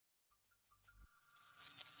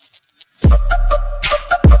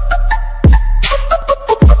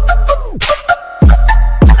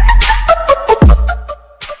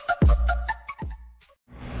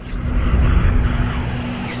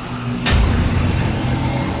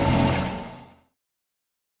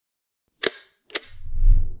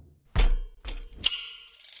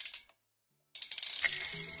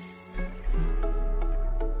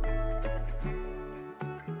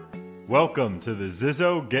Welcome to the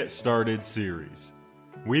Zizzo Get Started series.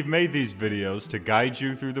 We've made these videos to guide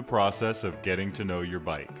you through the process of getting to know your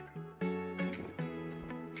bike.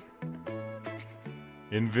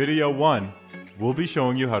 In video 1, we'll be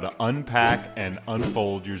showing you how to unpack and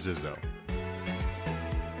unfold your Zizzo.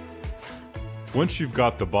 Once you've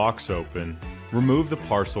got the box open, remove the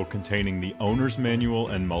parcel containing the owner's manual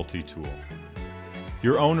and multi-tool.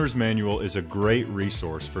 Your owner's manual is a great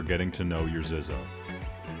resource for getting to know your Zizzo.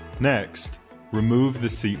 Next, remove the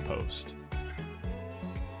seat post.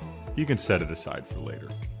 You can set it aside for later.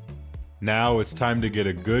 Now it's time to get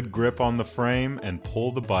a good grip on the frame and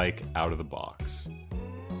pull the bike out of the box.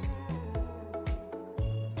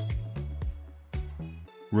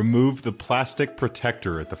 Remove the plastic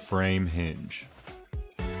protector at the frame hinge.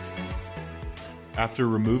 After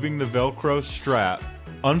removing the Velcro strap,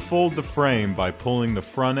 unfold the frame by pulling the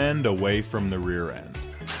front end away from the rear end.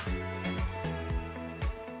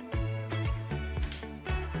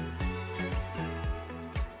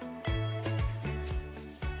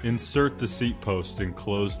 Insert the seat post and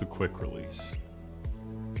close the quick release.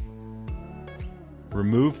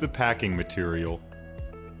 Remove the packing material,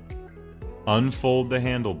 unfold the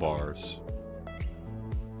handlebars,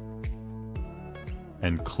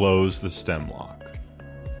 and close the stem lock.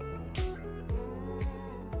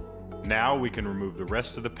 Now we can remove the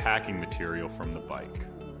rest of the packing material from the bike.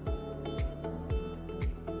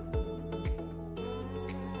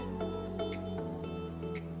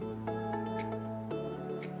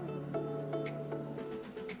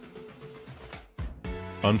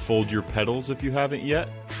 Unfold your pedals if you haven't yet,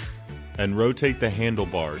 and rotate the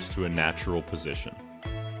handlebars to a natural position.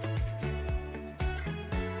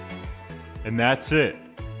 And that's it.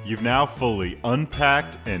 You've now fully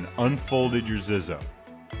unpacked and unfolded your Zizzo.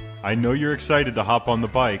 I know you're excited to hop on the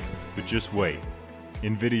bike, but just wait.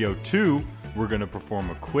 In video 2, we're going to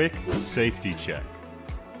perform a quick safety check.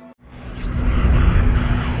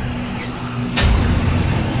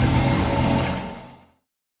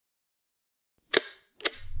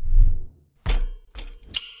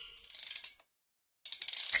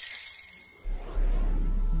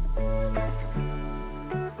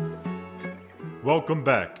 Welcome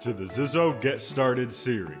back to the Zizzo Get Started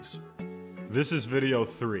series. This is video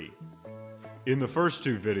 3. In the first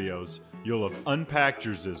 2 videos, you'll have unpacked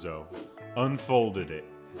your Zizzo, unfolded it,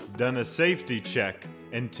 done a safety check,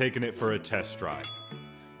 and taken it for a test drive.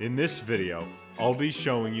 In this video, I'll be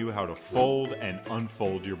showing you how to fold and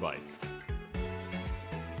unfold your bike.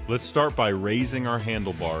 Let's start by raising our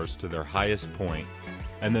handlebars to their highest point,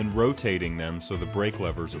 and then rotating them so the brake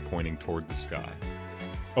levers are pointing toward the sky.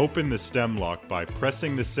 Open the stem lock by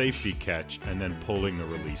pressing the safety catch and then pulling the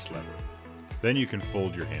release lever. Then you can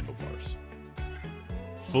fold your handlebars.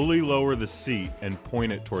 Fully lower the seat and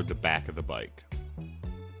point it toward the back of the bike.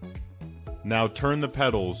 Now turn the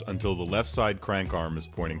pedals until the left side crank arm is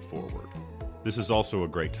pointing forward. This is also a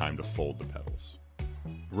great time to fold the pedals.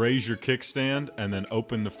 Raise your kickstand and then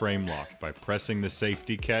open the frame lock by pressing the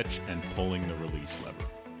safety catch and pulling the release lever.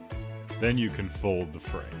 Then you can fold the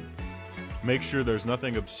frame. Make sure there's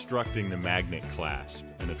nothing obstructing the magnet clasp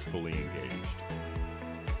and it's fully engaged.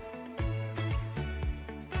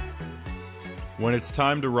 When it's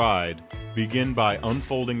time to ride, begin by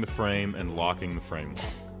unfolding the frame and locking the frame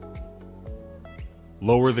lock.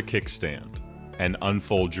 Lower the kickstand and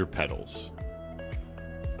unfold your pedals.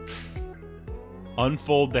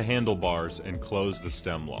 Unfold the handlebars and close the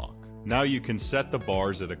stem lock. Now you can set the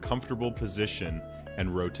bars at a comfortable position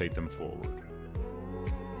and rotate them forward.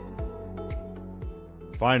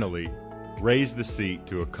 Finally, raise the seat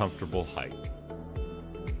to a comfortable height.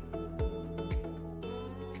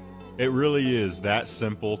 It really is that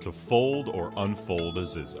simple to fold or unfold a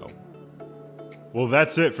Zizzo. Well,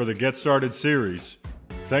 that's it for the Get Started series.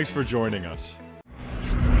 Thanks for joining us.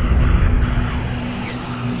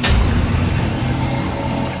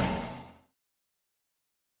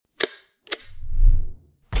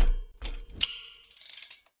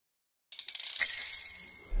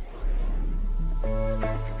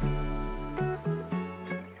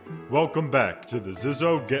 Welcome back to the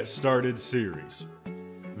Zizzo Get Started series.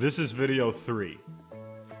 This is video 3.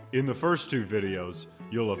 In the first 2 videos,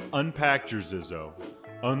 you'll have unpacked your Zizzo,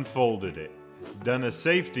 unfolded it, done a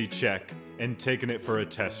safety check, and taken it for a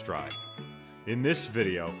test drive. In this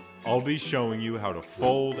video, I'll be showing you how to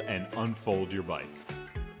fold and unfold your bike.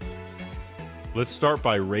 Let's start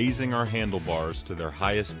by raising our handlebars to their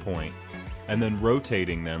highest point and then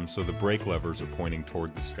rotating them so the brake levers are pointing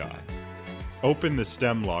toward the sky. Open the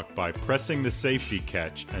stem lock by pressing the safety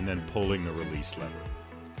catch and then pulling the release lever.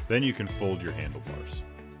 Then you can fold your handlebars.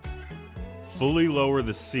 Fully lower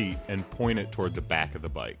the seat and point it toward the back of the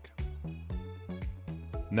bike.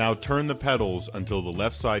 Now turn the pedals until the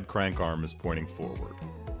left side crank arm is pointing forward.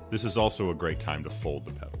 This is also a great time to fold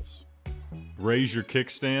the pedals. Raise your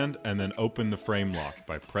kickstand and then open the frame lock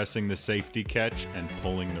by pressing the safety catch and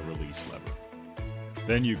pulling the release lever.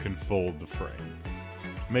 Then you can fold the frame.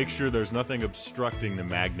 Make sure there's nothing obstructing the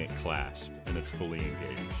magnet clasp and it's fully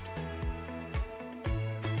engaged.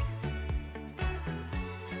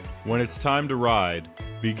 When it's time to ride,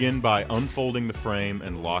 begin by unfolding the frame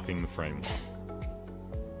and locking the frame lock.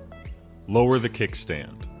 Lower the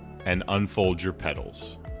kickstand and unfold your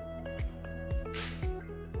pedals.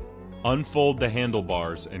 Unfold the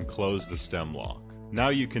handlebars and close the stem lock. Now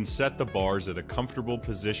you can set the bars at a comfortable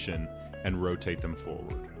position and rotate them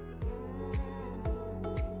forward.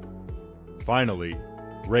 Finally,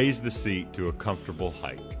 raise the seat to a comfortable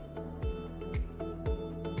height.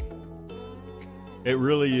 It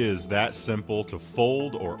really is that simple to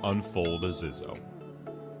fold or unfold a Zizzo.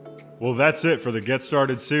 Well, that's it for the Get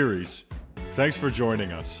Started series. Thanks for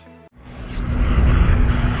joining us.